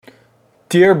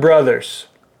Dear brothers,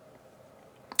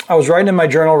 I was writing in my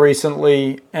journal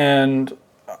recently and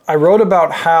I wrote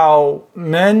about how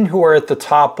men who are at the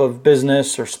top of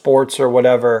business or sports or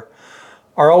whatever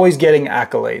are always getting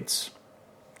accolades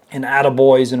and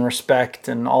attaboys and respect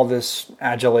and all this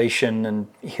adulation and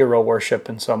hero worship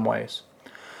in some ways.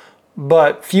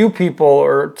 But few people,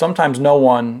 or sometimes no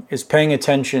one, is paying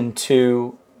attention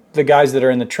to the guys that are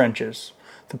in the trenches.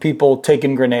 The people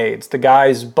taking grenades, the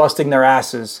guys busting their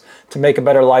asses to make a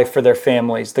better life for their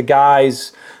families, the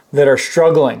guys that are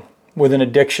struggling with an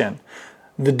addiction,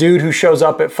 the dude who shows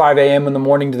up at 5 a.m. in the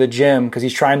morning to the gym because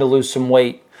he's trying to lose some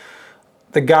weight,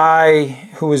 the guy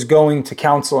who is going to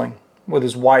counseling with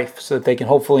his wife so that they can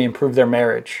hopefully improve their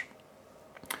marriage,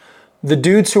 the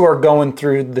dudes who are going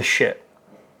through the shit.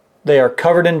 They are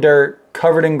covered in dirt,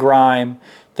 covered in grime.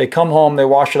 They come home, they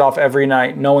wash it off every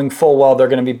night, knowing full well they're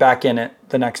going to be back in it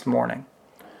the next morning.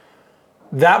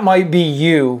 That might be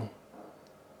you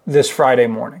this Friday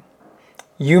morning.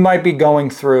 You might be going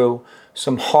through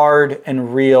some hard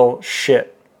and real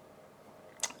shit.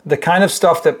 The kind of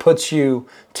stuff that puts you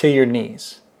to your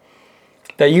knees.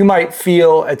 That you might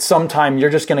feel at some time you're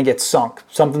just going to get sunk.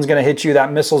 Something's going to hit you,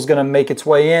 that missile's going to make its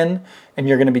way in, and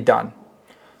you're going to be done.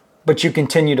 But you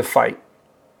continue to fight.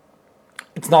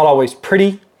 It's not always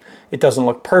pretty. It doesn't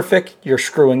look perfect. You're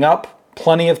screwing up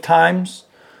plenty of times,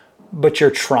 but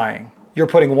you're trying. You're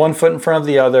putting one foot in front of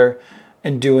the other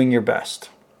and doing your best.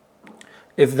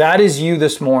 If that is you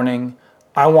this morning,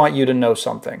 I want you to know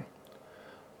something.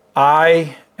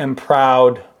 I am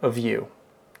proud of you.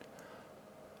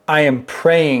 I am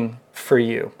praying for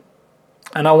you.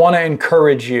 And I want to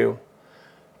encourage you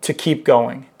to keep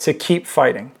going, to keep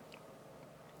fighting.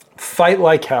 Fight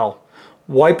like hell.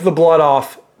 Wipe the blood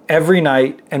off every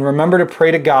night and remember to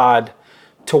pray to God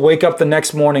to wake up the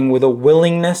next morning with a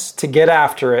willingness to get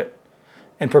after it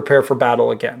and prepare for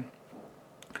battle again.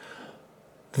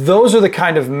 Those are the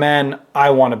kind of men I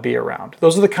want to be around.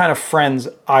 Those are the kind of friends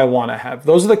I want to have.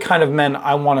 Those are the kind of men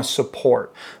I want to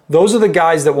support. Those are the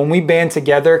guys that when we band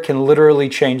together can literally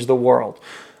change the world.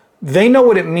 They know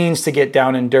what it means to get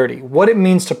down and dirty, what it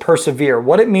means to persevere,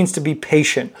 what it means to be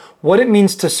patient, what it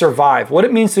means to survive, what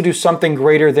it means to do something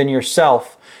greater than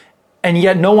yourself, and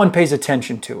yet no one pays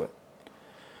attention to it.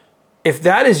 If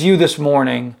that is you this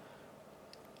morning,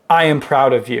 I am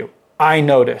proud of you. I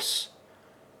notice.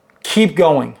 Keep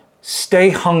going. Stay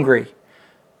hungry.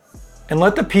 And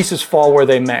let the pieces fall where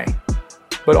they may.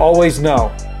 But always know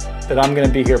that I'm going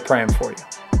to be here praying for you.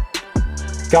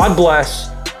 God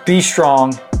bless. Be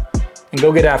strong. And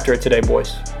go get after it today,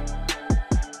 boys.